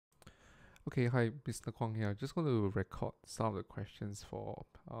Okay, hi, Mr. Kwong here. Just going to record some of the questions for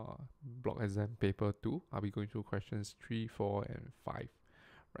block exam paper 2. I'll be going through questions 3, 4, and 5.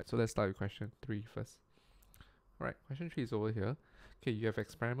 Right, so let's start with question 3 first. Right, question 3 is over here. Okay, you have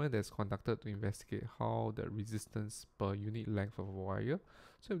experiment that's conducted to investigate how the resistance per unit length of a wire.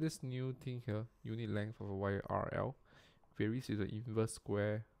 So if this new thing here, unit length of a wire RL, varies with the inverse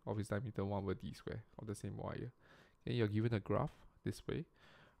square of its diameter 1 over d square of the same wire. Okay, you're given a graph this way.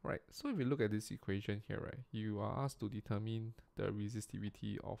 Right, so if you look at this equation here, right, you are asked to determine the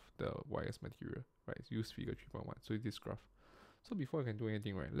resistivity of the wire's material, right? So use figure 3.1, so this graph. So before I can do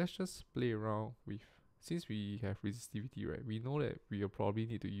anything, right, let's just play around with, since we have resistivity, right, we know that we will probably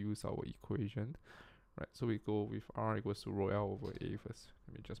need to use our equation, right? So we go with R equals to rho L over A first.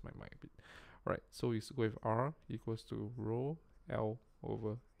 Let me adjust my mic a bit. Right, so we go with R equals to rho L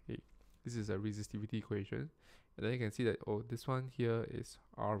over A. This is a resistivity equation. And then you can see that, oh, this one here is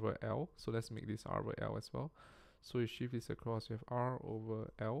R over L. So let's make this R over L as well. So we shift this across, we have R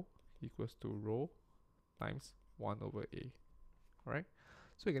over L equals to rho times 1 over A. Alright,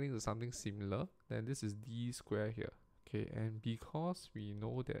 so we're getting to something similar. Then this is D square here. Okay, and because we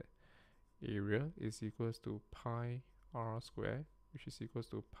know that area is equals to pi R square, which is equals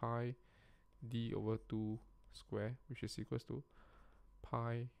to pi D over 2 square, which is equals to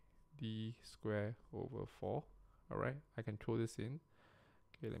pi D square over 4. Alright, I can throw this in.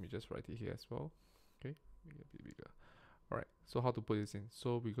 Okay, let me just write it here as well. Okay, make it a bit bigger. Alright, so how to put this in?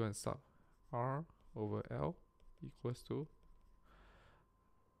 So we go and sub R over L equals to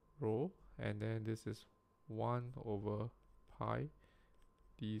rho, and then this is 1 over pi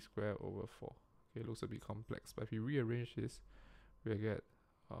d square over 4. Okay, it looks a bit complex, but if you rearrange this, we get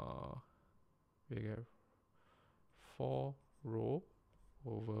 4 rho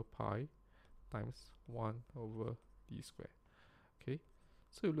over pi times 1 over d square. Okay,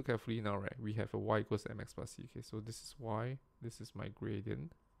 so you look carefully now, right? We have a y equals mx plus c. Okay, so this is y, this is my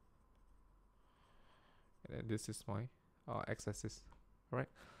gradient, and then this is my x-axis. Alright,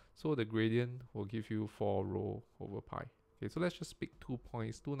 so the gradient will give you 4 rho over pi. Okay, so let's just pick 2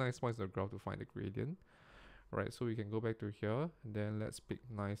 points, 2 nice points in the graph to find the gradient. Alright, so we can go back to here, and then let's pick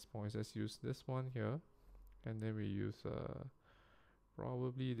nice points. Let's use this one here, and then we use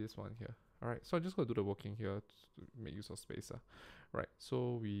probably this one here. Alright, so I'm just going to do the working here to make use of space. Right,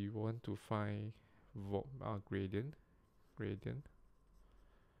 so we want to find gradient. Gradient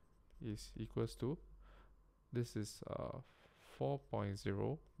is equals to, this is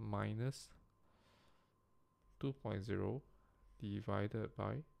 4.0 minus 2.0 divided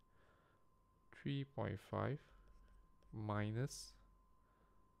by 3.5 minus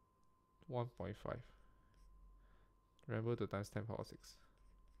 1.5. Remember to times 10 power 6.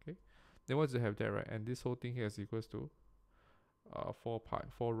 Okay, then once you have that, right, and this whole thing here is equals to 4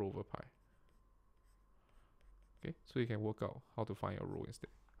 rho over pi. Okay, so you can work out how to find your rho instead.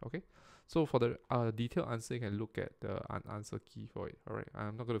 Okay, so for the detailed answer, you can look at the unanswered key for it. Alright,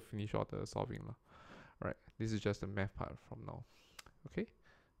 I'm not going to finish all the solving. Alright, this is just the math part from now. Okay,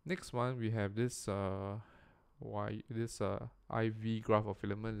 next one we have this IV graph of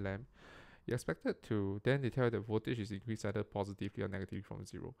filament lamp. You expected to, then they tell you the voltage is increased either positively or negatively from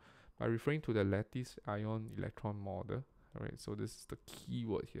 0 by referring to the lattice ion electron model. Alright, so this is the key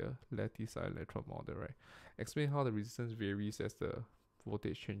word here, lattice ion electron model, right? Explain how the resistance varies as the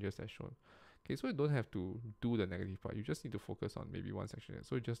voltage changes as shown. Okay, so you don't have to do the negative part, you just need to focus on maybe one section here.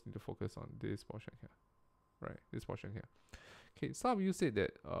 So you just need to focus on this portion here, right? This portion here. Okay, some of you said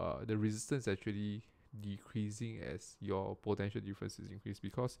that the resistance actually decreasing as your potential difference is increased,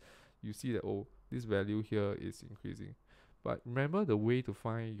 because you see that, oh, this value here is increasing. But remember, the way to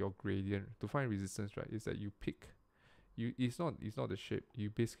find your gradient, to find resistance, right, is that you pick, it's not the shape. You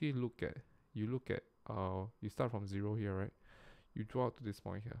basically look at you start from 0 here, right? You draw out to this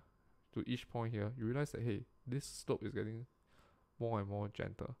point here. To each point here, you realize that, hey, this slope is getting more and more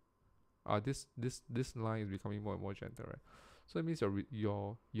gentle. This line is becoming more and more gentle, right? So it means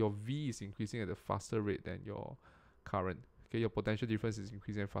your V is increasing at a faster rate than your current. Okay, your potential difference is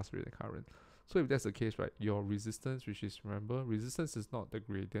increasing at a faster rate than current. So if that's the case, right, your resistance, which is, remember, resistance is not the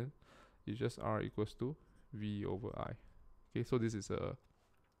gradient, it's just R equals to V over I. Okay, so this is a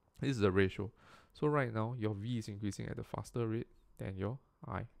ratio. So right now your V is increasing at a faster rate than your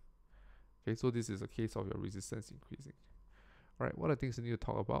I. Okay, so this is a case of your resistance increasing. Alright, what are things you need to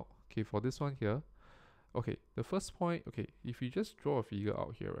talk about? Okay, for this one here, okay, the first point, okay, if you just draw a figure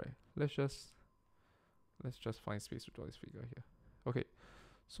out here, right, let's just find space to draw this figure here. Okay,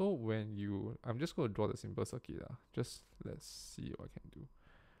 so when you, I'm just going to draw the simple circuit. Just let's see what I can do.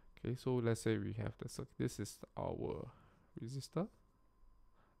 Okay, so let's say we have the circuit. This is our resistor.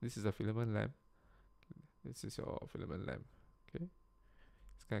 This is a filament lamp. This is your filament lamp. Okay,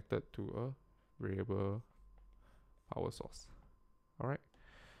 it's connected to a variable power source. Alright,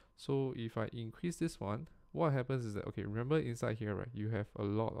 so if I increase this one, what happens is that, okay, remember inside here, right, you have a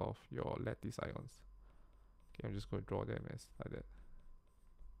lot of your lattice ions. Okay, I'm just going to draw them as like that.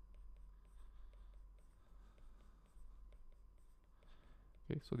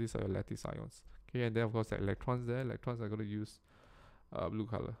 Okay, so these are your lattice ions. Okay, and then of course the electrons there. Electrons are going to use blue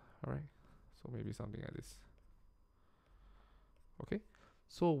color. Alright, so maybe something like this. Okay,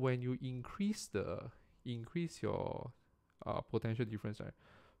 so when you increase your potential difference, right?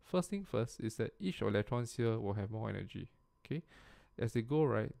 First thing first is that each electrons here will have more energy. Okay, as they go,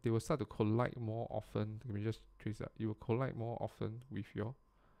 right, they will start to collide more often. Let me just trace that. You will collide more often with your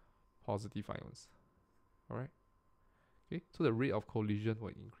positive ions. Alright. Okay, so the rate of collision will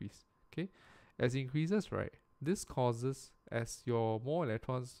increase. Okay, as it increases, right, this causes as your more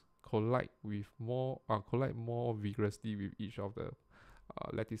electrons collide more vigorously with each of the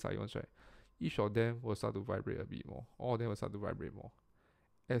lattice ions, right, each of them will start to vibrate a bit more. All of them will start to vibrate more.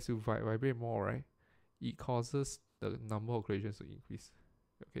 As you vibrate more, right, it causes the number of collisions to increase.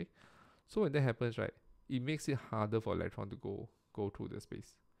 Okay, so when that happens, right, it makes it harder for electron to go through the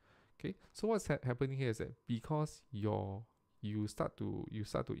space. Okay, so what's happening here is that because you start to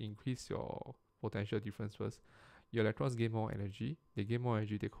increase your potential difference first, your electrons gain more energy. They gain more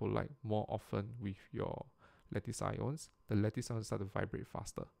energy, they collide more often with your lattice ions. The lattice ions start to vibrate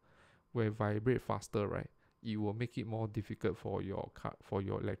faster. When it vibrate faster, right, it will make it more difficult for your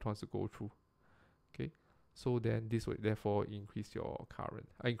electrons to go through. Okay, so then this will therefore increase your current,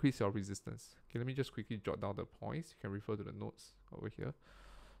 increase your resistance. Okay, let me just quickly jot down the points. You can refer to the notes over here.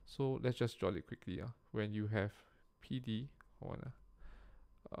 So let's just jot it quickly. When you have PD,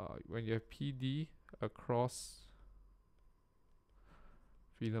 when you have PD across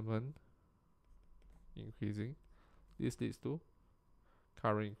filament increasing, this leads to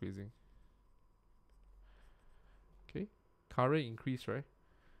current increasing. Okay, current increase, right?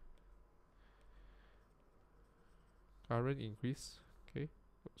 Current increase. Okay,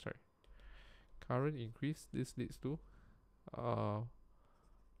 sorry. Current increase. This leads to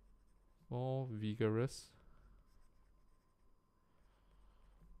more vigorous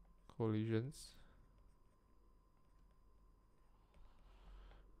collisions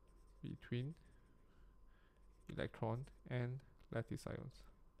between electron and lattice ions.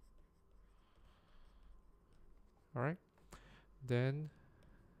 Alright, then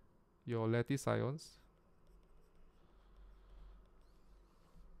your lattice ions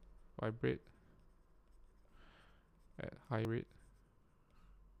vibrate at high rate.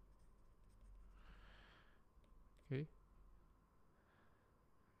 Okay,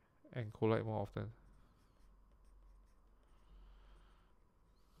 and collide more often.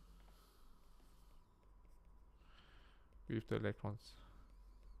 With the electrons.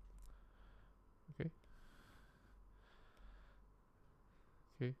 Okay.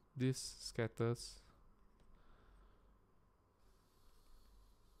 Okay, this scatters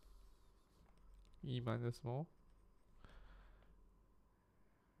E minus more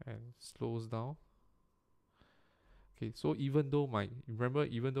and slows down. Okay, so even though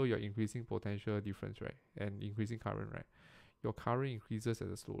even though you're increasing potential difference, right, and increasing current, right, your current increases at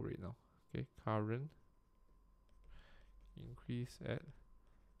a slow rate now. Okay, current increase at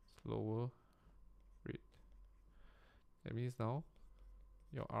slower rate. That means now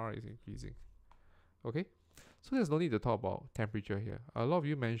your R is increasing. Okay, so there's no need to talk about temperature here. A lot of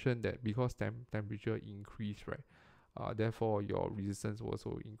you mentioned that because temperature increase, right, therefore your resistance will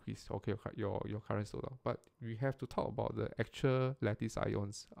also increase. Okay, your current slow down. But we have to talk about the actual lattice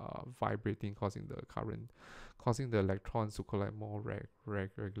ions vibrating, causing the electrons to collide more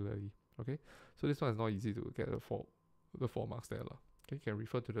regularly. Okay, so this one is not easy to get the 4 marks there lah. Okay, you can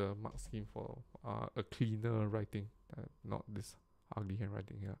refer to the mark scheme for a cleaner writing, not this ugly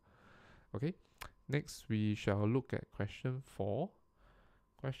handwriting here. Okay, next we shall look at question 4.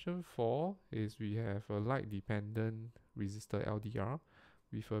 Question 4 is we have a light dependent resistor LDR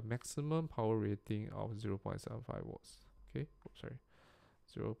with a maximum power rating of 0.75 watts. Okay, sorry,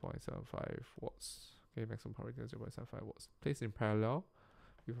 0.75 watts. Okay, maximum power rating of 0.75 watts. Placed in parallel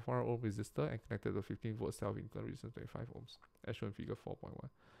with a 400 ohm resistor and connected to 15 volt self-equivalent resistance 25 ohms, as shown in figure 4.1.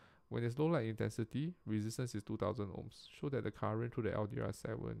 When there's low light intensity, resistance is 2000 ohms. Show that the current through the LDR is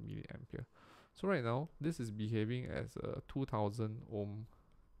 7 milliampere. So right now, this is behaving as a 2000 ohm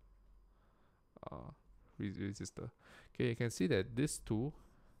resistor. Okay, you can see that these two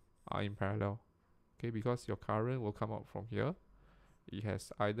are in parallel. Okay, because your current will come out from here. It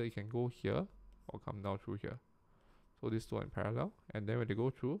can go here or come down through here. So these two are in parallel, and then when they go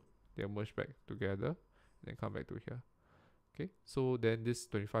through, they'll merge back together, and then come back to here. Okay, so then this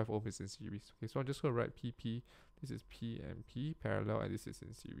 25 ohm is in series. Okay, so I'm just going to write PP. This is P and P parallel, and this is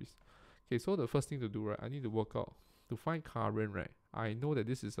in series. Okay, so the first thing to do, right, I need to work out, to find current, right, I know that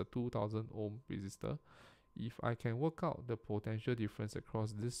this is a 2000 ohm resistor. If I can work out the potential difference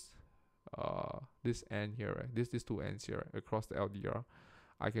across this end here, right, these two ends here, right, across the LDR,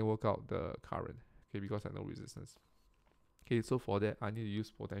 I can work out the current, okay, because I know resistance. Okay, so for that, I need to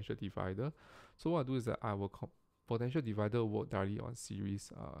use potential divider. So what I do is that I will potential divider work directly on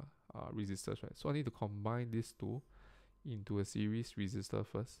series resistors, right? So I need to combine these two into a series resistor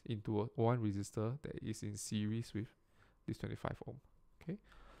first, into one resistor that is in series with this 25 ohm. Okay,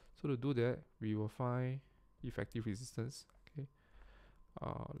 so to do that, we will find effective resistance. Okay,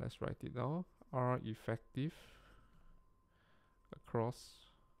 let's write it down. R effective across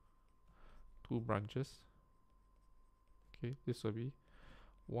two branches. Okay, this will be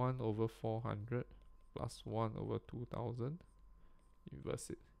 1 over 400 plus 1 over 2000, inverse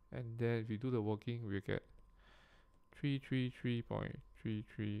it, and then if we do the working, we get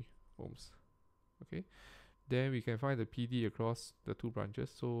 333.33 ohms. Okay, then we can find the PD across the two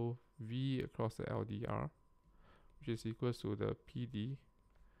branches, so V across the LDR, which is equals to the PD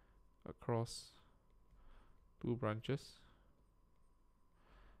across two branches.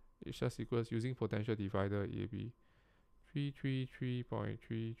 It's just equals, using potential divider, it will be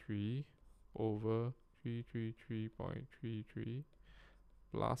 333.33 over 333.33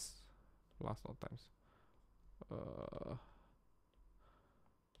 plus not times,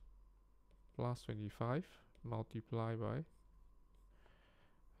 plus 25 multiply by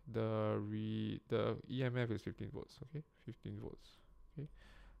the EMF is 15 volts. Okay, 15 volts. Okay,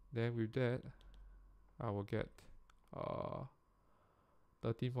 then with that I will get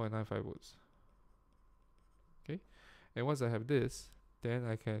 13.95 volts. Okay, and once I have this, then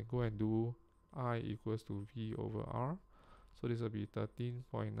I can go and do I equals to V over R. So this will be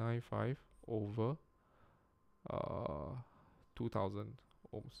 13.95 over 2000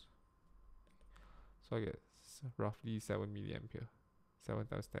 ohms. So I get roughly 7 milliampere. 7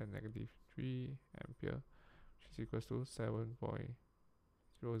 times 10 negative 3 ampere, which is equals to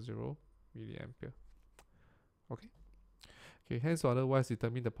 7.00 milliampere. Okay. Okay, hence otherwise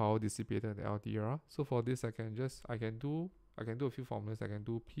determine the power dissipated in the LDR. So for this I can do a few formulas. I can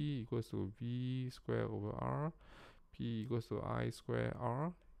do P equals to V square over R, P equals to I square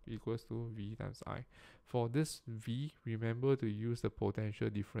R equals to V times I. For this V, remember to use the potential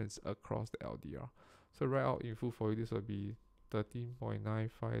difference across the LDR. So write out in full for you, this will be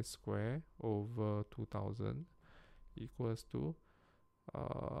 13.95 square over 2000 equals to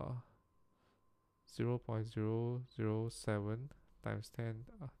 0.007 times 10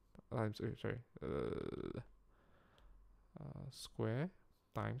 square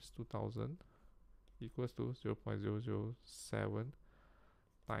times 2000 equals to 0.007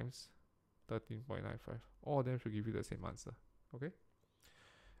 times 13.95. All of them should give you the same answer. Okay,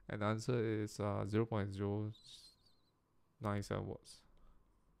 and the answer is 0.097 watts.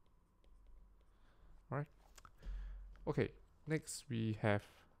 Alright, okay, next we have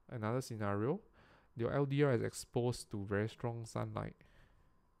another scenario. Your LDR is exposed to very strong sunlight.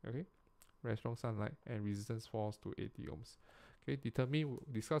 Okay, very strong sunlight, and resistance falls to 80 ohms. Okay,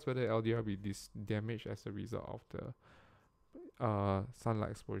 discuss whether LDR will be damaged as a result of the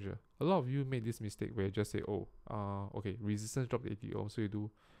sunlight exposure. A lot of you made this mistake where you just say, oh, okay, resistance dropped 80 ohms, so you do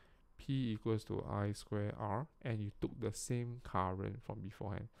P equals to I square R, and you took the same current from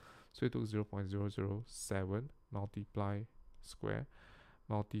beforehand. So you took 0.007 multiply square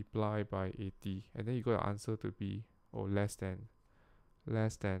multiply by 80, and then you got the answer to be less than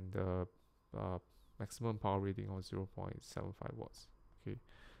the maximum power rating of 0.75 watts. Okay,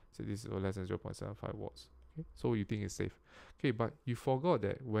 so this is less than 0.75 watts. Okay, so you think it's safe. Okay, but you forgot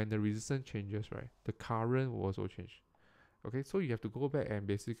that when the resistance changes, right, the current will also change. Okay, so you have to go back and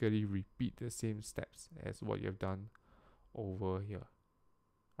basically repeat the same steps as what you have done over here.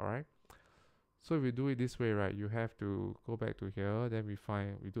 Alright, so if we do it this way, right, you have to go back to here, then we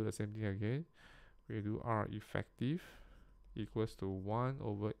do the same thing again. We do R effective equals to 1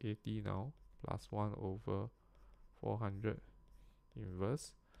 over 80 now, plus 1 over 400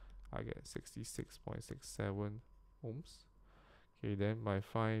 inverse. I get 66.67 ohms. Okay, then I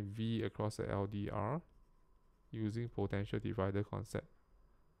find V across the LDR using potential divider concept.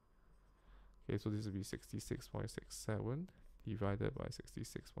 Okay, so this will be 66.67 divided by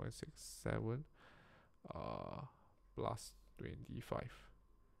 66.67 plus 25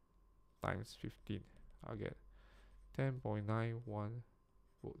 times 15. I'll get 10.91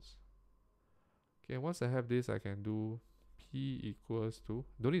 volts. Okay, once I have this, I can do P equals to,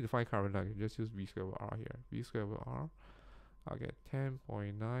 don't need to find current, I can just use V squared over R here. V squared over R, I'll get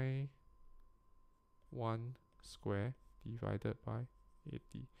 10.91 square divided by 80.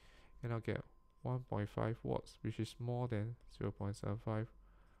 And I'll get 1.5 watts, which is more than 0.75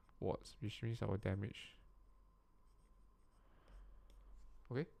 watts, which means our damage.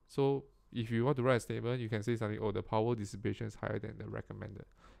 Okay, so if you want to write a statement, you can say something, oh, the power dissipation is higher than the recommended,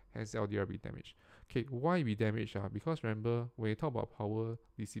 hence LDR be damaged. Okay, why be damaged? Because remember, when you talk about power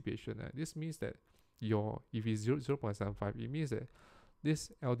dissipation, this means that if it's 0.75, it means that this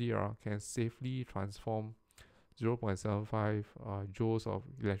LDR can safely transform 0.75 joules of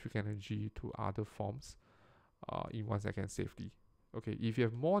electric energy to other forms in 1 second safely. Okay, if you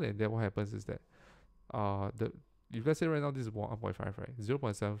have more than that, what happens is that if let's say right now this is 1.5, right,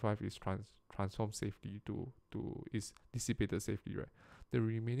 0.75 is transformed safely is dissipated safely, right. The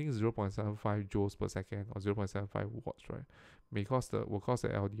remaining 0.75 joules per second or 0.75 watts, right, will cause the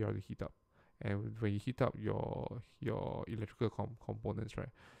LDR to heat up. And when you heat up your electrical components, right,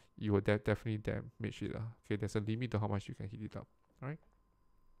 you will definitely damage it. Okay, there's a limit to how much you can heat it up. Alright.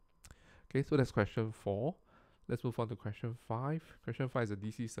 Okay, so that's question 4. Let's move on to question 5. Question 5 is a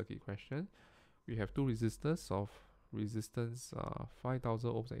DC circuit question. We have two resistors of resistance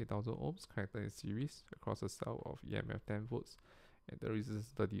 5000 ohms and 8000 ohms connected in series across a cell of EMF 10 volts, and the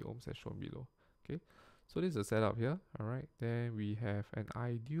resistance 30 ohms as shown below. Okay, so this is the setup here. Alright, then we have an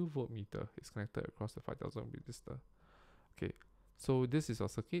ideal voltmeter is connected across the 5000 resistor. Okay, so this is our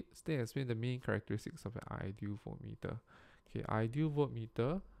circuit. Stay and explain the main characteristics of an ideal voltmeter. Okay, ideal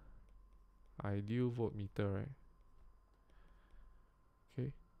voltmeter, right?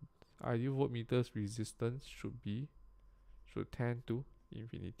 Okay, ideal voltmeter's resistance should tend to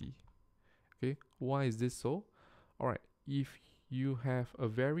infinity. Okay, why is this so? Alright, if you have a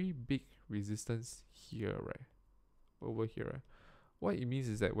very big resistance here, right, over here, right, what it means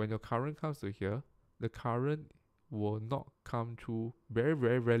is that when your current comes to here, the current will not come through,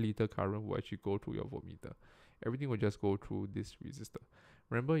 very little current will actually go through your voltmeter. Everything will just go through this resistor.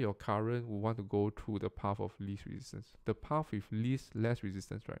 Remember, your current will want to go through the path of least resistance. The path with less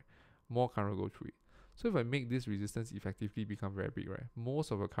resistance, right, more current will go through it. So if I make this resistance effectively become very big, right,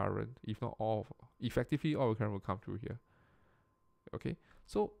 most of the current, if not all, effectively all the current will come through here. Okay,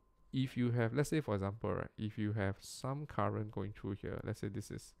 so if you have, let's say for example, right, if you have some current going through here, let's say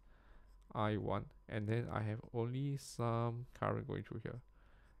this is I1, and then I have only some current going through here,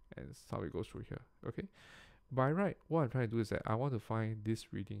 and how it goes through here. Okay, by right, what I'm trying to do is that I want to find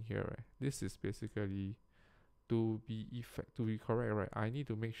this reading here, right. This is basically to be correct, right, I need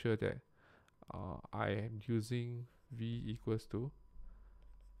to make sure that I am using V equals to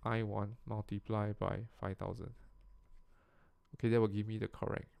I1 multiplied by 5000. Okay, that will give me the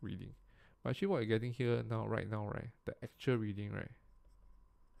correct reading. But actually what you're getting here right now, the actual reading, right,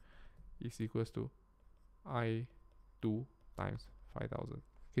 is equals to I2 times 5000.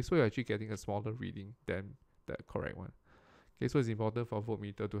 Okay, so you're actually getting a smaller reading than the correct one. Okay, so it's important for a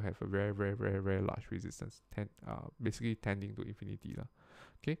voltmeter to have a very large resistance, basically tending to infinity.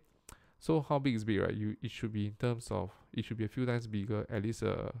 Okay, so how big is big, right? It should be in terms of, it should be a few times bigger, at least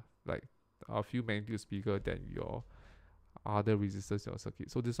like a few magnitudes bigger than your other resistors in your circuit.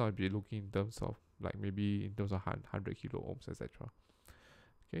 So this one I'll be looking in terms of like maybe in terms of 100 kilo ohms, etc.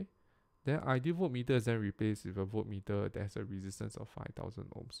 Okay, then ideal voltmeter is then replaced with a voltmeter that has a resistance of 5000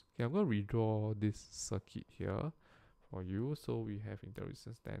 ohms. Okay, I'm going to redraw this circuit here for you. So we have inter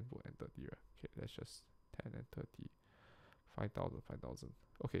resistance 10 volt and 30, right? Okay, that's just 10 and 30, 5000.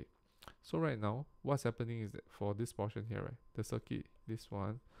 Okay, so right now what's happening is that for this portion here, right, the circuit, this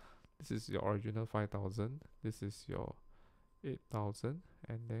is your original 5000, this is your 8000,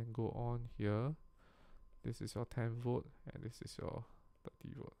 and then go on here, this is your 10 volt and this is your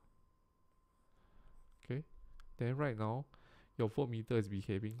 30 volt. Okay, then right now your voltmeter is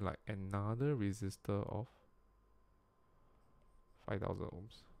behaving like another resistor of 5000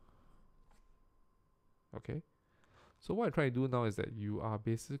 ohms. Okay, so what I try to do now is that you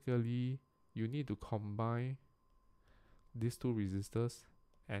need to combine these two resistors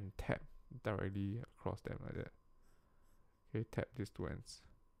and tap directly across them like that. Okay, tap these two ends.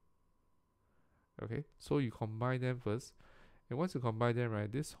 Okay, so you combine them first, and once you combine them, right,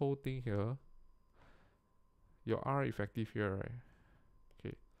 this whole thing here, your R effective here, right?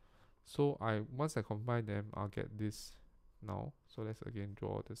 Okay, so once I combine them, I'll get this now. So let's again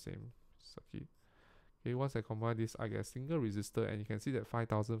draw the same circuit. Okay, once I combine this, I get a single resistor, and you can see that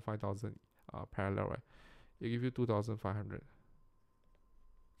 5000 parallel, right? It gives you 2500.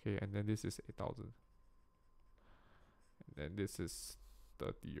 Okay, and then this is 8000, and then this is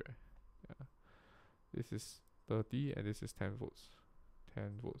 30, right? Yeah. This is 30 and this is 10 volts.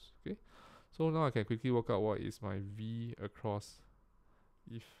 10 volts. Okay. So now I can quickly work out what is my V across.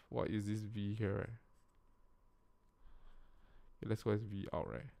 If what is this V here, right? Okay, let's go as V out,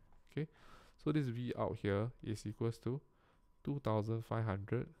 right? Okay. So this V out here is equals to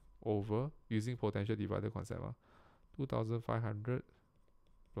 2500 over, using potential divider concept, 2500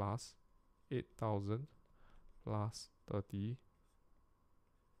 plus 8000 plus 30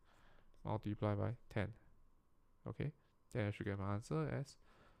 multiplied by 10. Okay, then I should get my answer as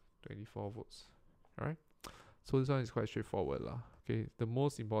 24 volts. Alright, so this one is quite straightforward lah. Okay, the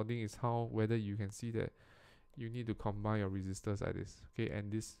most important thing is how, whether you can see that you need to combine your resistors like this. Okay,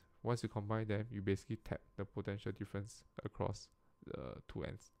 and this, once you combine them, you basically tap the potential difference across the two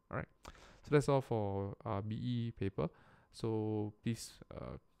ends. Alright, so that's all for BE paper. So please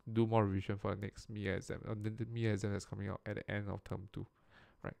do more revision for the next MIA exam. The MIA exam that's coming out at the end of term 2.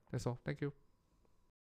 Right, that's all. Thank you.